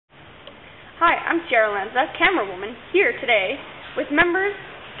Hi, I'm Sierra Lanza, camera woman, here today with members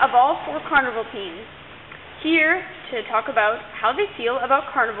of all 4 Carnival teams, here to talk about how they feel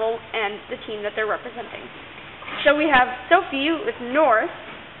about Carnival and the team that they're representing. So we have Sophie with North,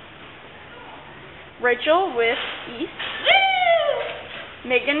 Rachel with East,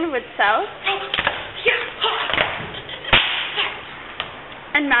 Megan with South,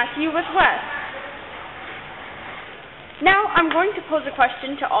 and Matthew with West. Now I'm going to pose a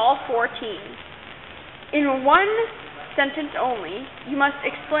question to all 4 teams. In one sentence only, you must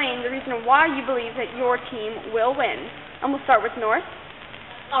explain the reason why you believe that your team will win. And we'll start with North.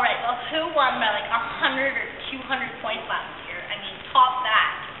 Alright, well, who won by like 100 or 200 points last year? I mean, top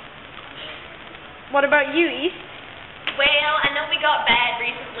that. What about you, East? Well, I know we got bad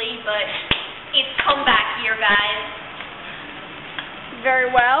recently, but it's comeback year, guys. Very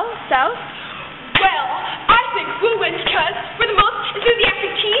well. South? Well, I think we'll win because we're the most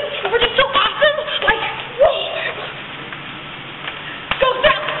enthusiastic team, and we're just so awesome. Like, whoa! Go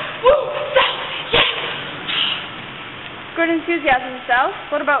South! Woo! South! Yes! Good enthusiasm, South.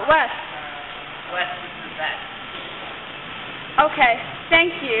 What about West? West is the best. Okay,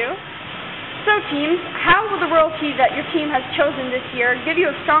 thank you. So teams, how will the royalty that your team has chosen this year give you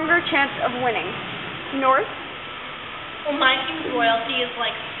a stronger chance of winning? North? Well, my team's royalty is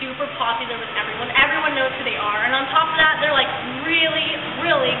like super popular with everyone. Everyone knows who they are, and on top of that, they're like really,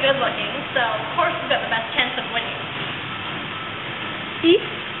 really good looking. So of course we've got the best chance of winning. East?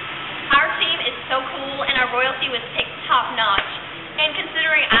 Our team is so cool, and our royalty was picked top notch. And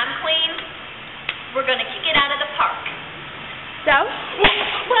considering I'm queen, we're gonna kick it out of the park. South?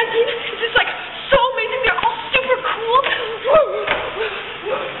 My team is just like so amazing. They're all super cool.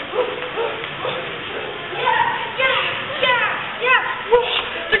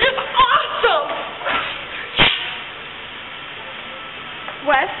 They're just awesome.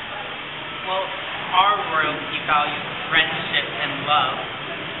 West? Well, our royalty values friendship and love,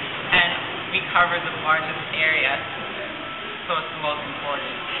 and we cover the largest area, so it's the most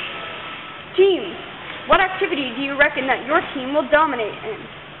important. Teams, what activity do you reckon that your team will dominate in?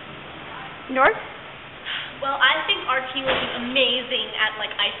 North? Well, I think our team will be amazing at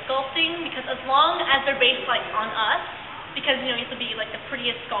like ice sculpting, because as long as they're based like on us, because you know you have to be like the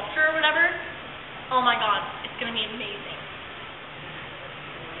prettiest sculptor or whatever. Oh my God, it's gonna be amazing.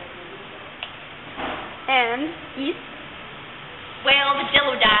 And East? Well, the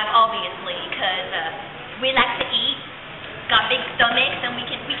Jello dive, obviously, because we like to eat, got big stomachs, and we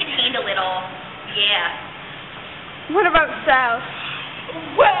can handle it all. Yeah. What about South?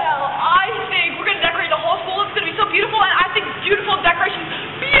 Well, I think we're gonna decorate the whole school. It's gonna be so beautiful, and I think beautiful decorations.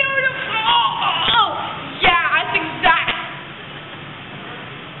 Beautiful! Oh, yeah, I think that.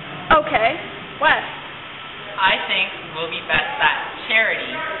 Okay. West? I think we'll be best at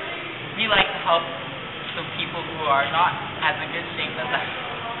charity. We like to help the people who are not as in good shape as us.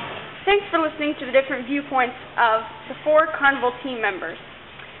 Thanks for listening to the different viewpoints of the 4 Carnival team members.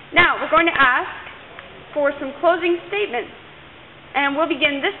 Now, we're going to ask for some closing statements. And we'll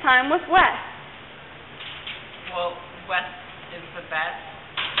begin this time with West. Well, West is the best,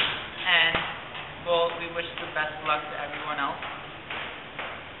 and well, we wish the best luck to everyone else,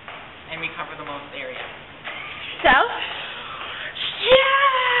 and we cover the most area. South?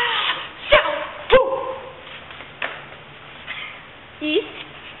 Yeah! South! Woo! East?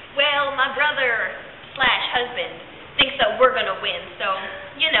 Well, my brother / husband thinks that we're gonna win, so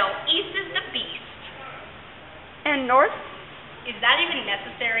you know, East is the beast. And North? Is that even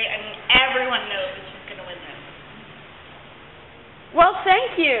necessary? I mean, everyone knows who's gonna win this. Well,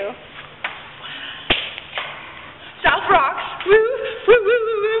 thank you.